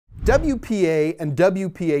WPA and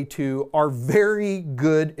WPA2 are very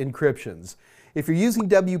good encryptions. If you're using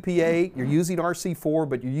WPA, you're using RC4,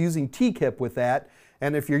 but you're using TKIP with that.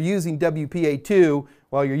 And if you're using WPA2,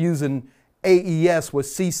 well, you're using AES with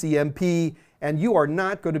CCMP, and you are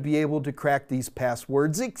not going to be able to crack these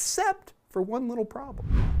passwords except for one little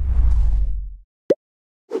problem.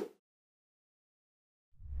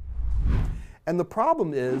 And the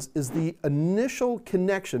problem is the initial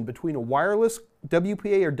connection between a wireless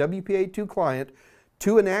WPA or WPA2 client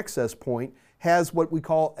to an access point has what we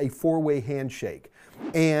call a four-way handshake.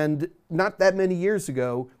 And not that many years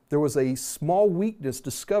ago, there was a small weakness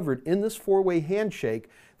discovered in this four-way handshake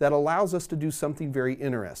that allows us to do something very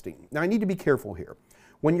interesting. Now, I need to be careful here.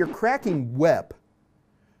 When you're cracking WEP,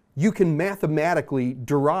 you can mathematically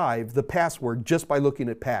derive the password just by looking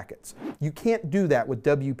at packets. You can't do that with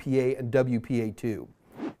WPA and WPA2.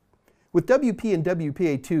 With WP and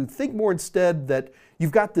WPA2, think more instead that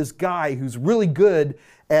you've got this guy who's really good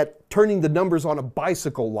at turning the numbers on a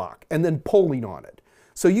bicycle lock and then pulling on it.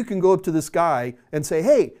 So you can go up to this guy and say,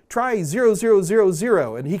 hey, try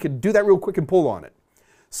 0000, and he could do that real quick and pull on it.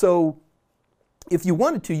 So if you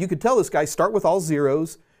wanted to, you could tell this guy, start with all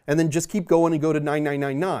zeros, and then just keep going and go to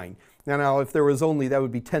 9999. Now, if there was only, that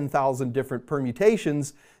would be 10,000 different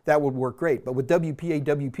permutations, that would work great. But with WPA,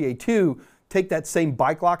 WPA2, take that same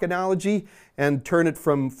bike lock analogy and turn it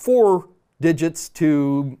from 4 digits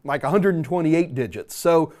to like 128 digits.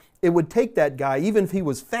 So it would take that guy, even if he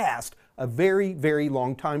was fast, a very, very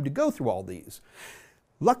long time to go through all these.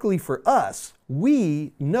 Luckily for us,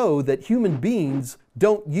 we know that human beings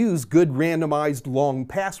don't use good randomized long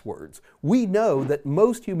passwords. We know that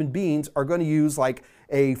most human beings are going to use like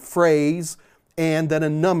a phrase and then a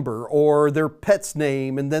number, or their pet's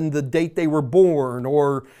name and then the date they were born,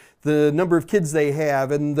 or the number of kids they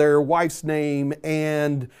have and their wife's name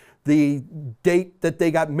and the date that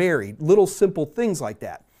they got married. Little simple things like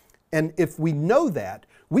that. And if we know that,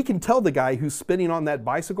 we can tell the guy who's spinning on that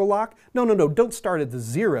bicycle lock, no, don't start at the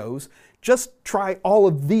zeros, just try all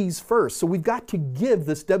of these first. So we've got to give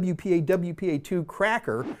this WPA, WPA2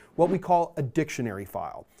 cracker what we call a dictionary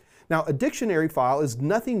file. Now, a dictionary file is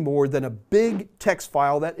nothing more than a big text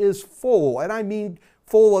file that is full, and I mean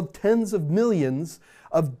full of tens of millions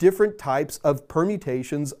of different types of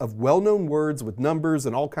permutations of well-known words with numbers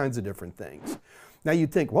and all kinds of different things. Now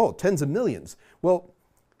you'd think, whoa, tens of millions. Well,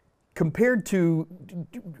 compared to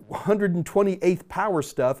 128th power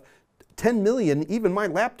stuff, 10 million, even my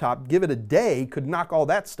laptop, give it a day, could knock all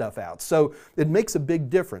that stuff out. So it makes a big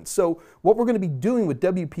difference. So what we're going to be doing with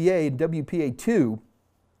WPA and WPA2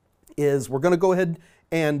 is we're going to go ahead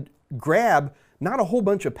and grab not a whole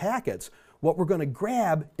bunch of packets. What we're going to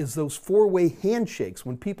grab is those four-way handshakes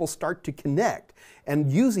when people start to connect.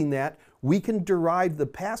 And using that, we can derive the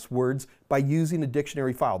passwords by using a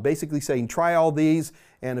dictionary file. Basically saying, try all these,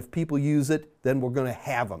 and if people use it, then we're going to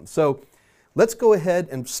have them. So let's go ahead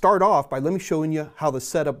and start off by let me showing you how the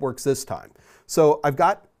setup works this time. So I've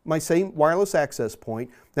got my same wireless access point.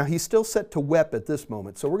 Now he's still set to WEP at this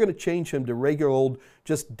moment, so we're going to change him to regular old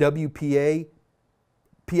just WPA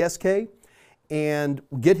PSK and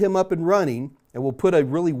get him up and running, and we'll put a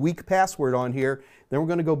really weak password on here. Then we're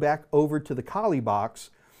going to go back over to the Kali box,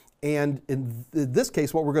 and in this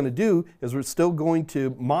case what we're going to do is we're still going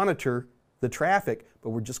to monitor the traffic,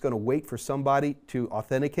 but we're just going to wait for somebody to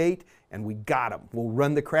authenticate, and we got them. We'll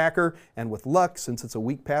run the cracker, and with luck, since it's a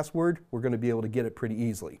weak password, we're going to be able to get it pretty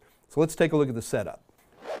easily. So let's take a look at the setup.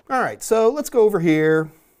 All right, so let's go over here,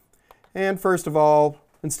 and first of all,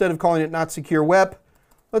 instead of calling it not secure WEP,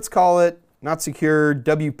 let's call it not secure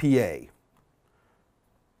WPA.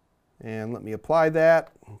 And let me apply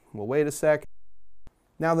that. We'll wait a sec.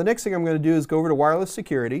 Now the next thing I'm going to do is go over to wireless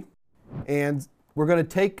security, and we're going to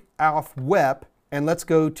take off WEP and let's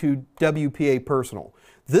go to WPA personal.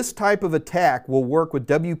 This type of attack will work with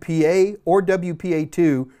WPA or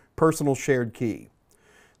WPA2 personal shared key.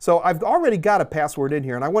 So I've already got a password in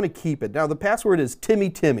here and I want to keep it. Now the password is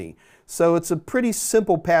Timmy. So it's a pretty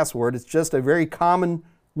simple password. It's just a very common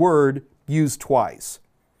word used twice.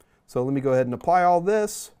 So let me go ahead and apply all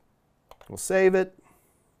this. We'll save it.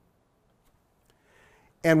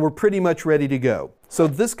 And we're pretty much ready to go. So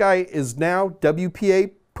this guy is now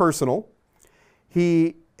WPA personal.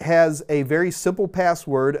 He has a very simple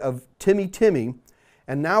password of Timmy.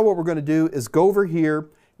 And now what we're going to do is go over here.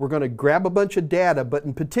 We're going to grab a bunch of data, but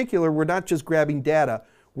in particular, we're not just grabbing data.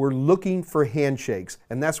 We're looking for handshakes.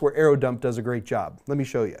 And that's where Airodump does a great job. Let me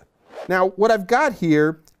show you. Now, what I've got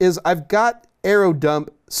here is I've got Airodump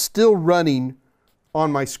still running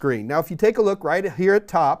on my screen. Now, if you take a look right here at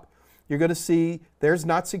top, you're going to see there's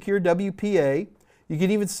not secure WPA. You can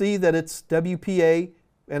even see that it's WPA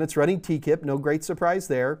and it's running TKIP, no great surprise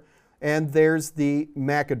there. And there's the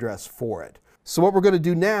MAC address for it. So what we're going to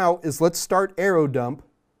do now is let's start Airodump,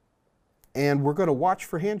 and we're going to watch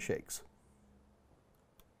for handshakes.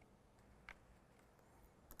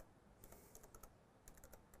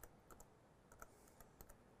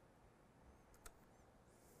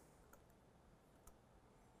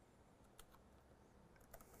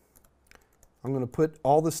 I'm going to put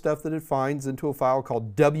all the stuff that it finds into a file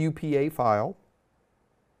called WPA file.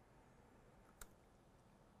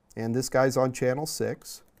 And this guy's on channel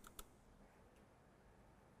 6.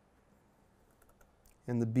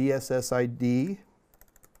 And the BSS ID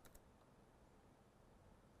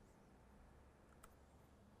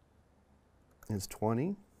is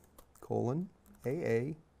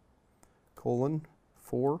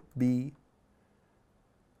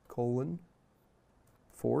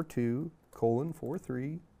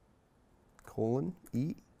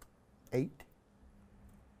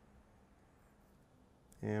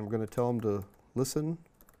And we're going to tell them to listen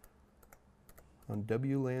on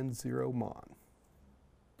WLAN 0 Mon.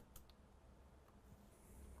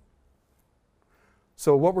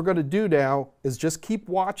 So what we're going to do now is just keep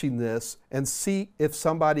watching this and see if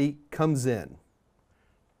somebody comes in.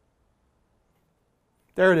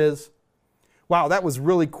 There it is. Wow, that was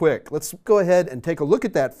really quick. Let's go ahead and take a look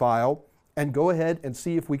at that file and go ahead and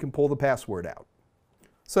see if we can pull the password out.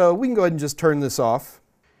 So we can go ahead and just turn this off.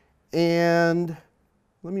 And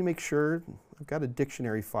let me make sure I've got a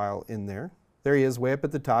dictionary file in there. There he is, way up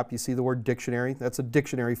at the top. You see the word dictionary. That's a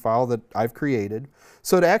dictionary file that I've created.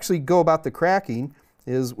 So to actually go about the cracking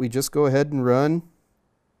is we just go ahead and run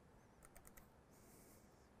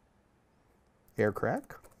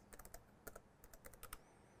Aircrack.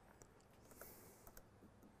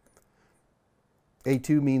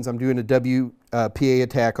 A2 means I'm doing a WPA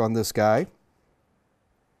attack on this guy.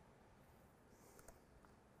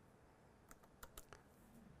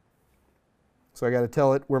 So I got to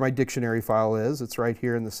tell it where my dictionary file is. It's right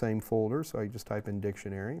here in the same folder, so I just type in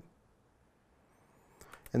dictionary.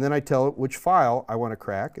 And then I tell it which file I want to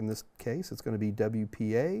crack. In this case, it's going to be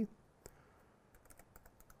WPA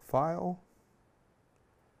file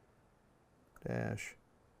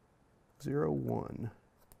 -01.cap.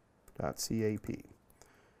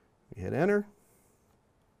 You hit enter.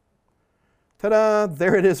 Ta-da!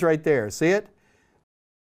 There it is right there. See it?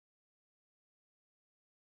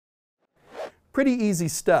 Pretty easy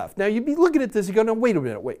stuff. Now you'd be looking at this, you go, no, wait a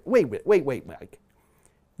minute, wait, Mike.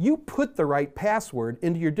 You put the right password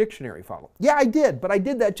into your dictionary file. Yeah, I did, but I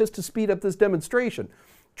did that just to speed up this demonstration.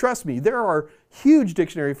 Trust me, there are huge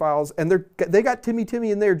dictionary files, and they got Timmy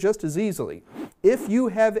in there just as easily. If you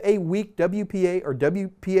have a weak WPA or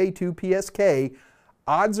WPA2 PSK,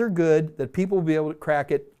 odds are good that people will be able to crack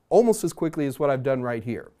it almost as quickly as what I've done right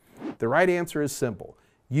here. The right answer is simple.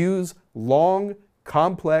 Use long,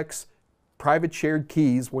 complex, private shared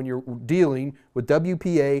keys when you're dealing with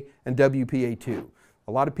WPA and WPA2.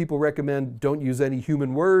 A lot of people recommend don't use any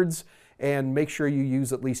human words and make sure you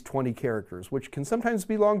use at least 20 characters, which can sometimes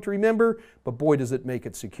be long to remember, but boy does it make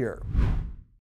it secure.